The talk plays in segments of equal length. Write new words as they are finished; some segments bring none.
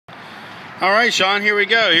All right, Shawn, here we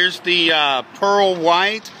go. Here's the pearl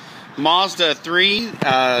white Mazda 3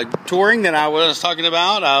 touring that I was talking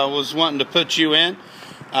about. I was wanting to put you in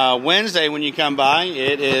Wednesday when you come by.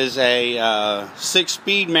 It is a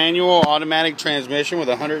 6-speed manual automatic transmission with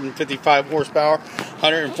 155 horsepower,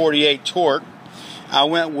 148 torque. I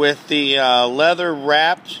went with the leather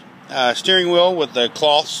wrapped steering wheel with the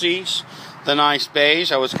cloth seats, the nice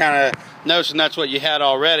beige. I was kind of noticing that's what you had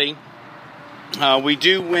already.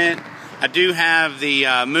 I do have the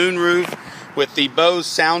moonroof with the Bose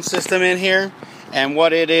sound system in here, and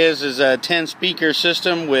what it is a 10 speaker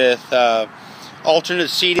system with alternate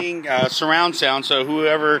seating, surround sound, so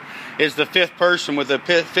whoever is the fifth person with the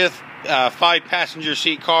fifth 5-passenger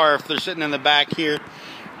seat car, if they're sitting in the back here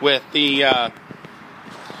with the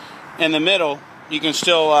in the middle, you can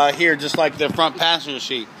still hear just like the front passenger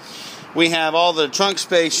seat. We have all the trunk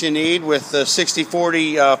space you need with the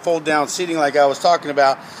 60/40 fold down seating like I was talking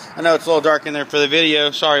about. I know it's a little dark in there for the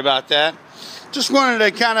video, sorry about that. Just wanted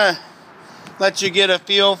to kind of let you get a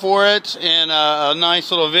feel for it and a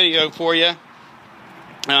nice little video for you.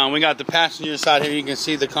 We got the passenger side here, you can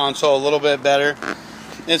see the console a little bit better.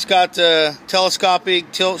 It's got the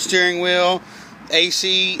telescopic tilt steering wheel,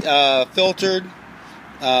 AC filtered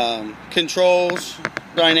controls,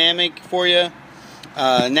 dynamic for you.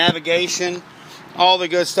 Navigation, all the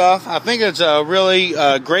good stuff. I think it's a really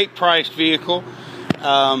great priced vehicle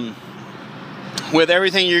with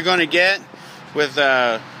everything you're going to get, with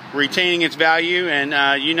retaining its value.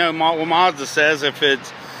 And you know what Mazda says, if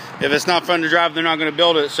it's not fun to drive, they're not going to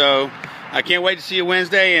build it. So I can't wait to see you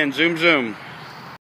Wednesday, and zoom zoom.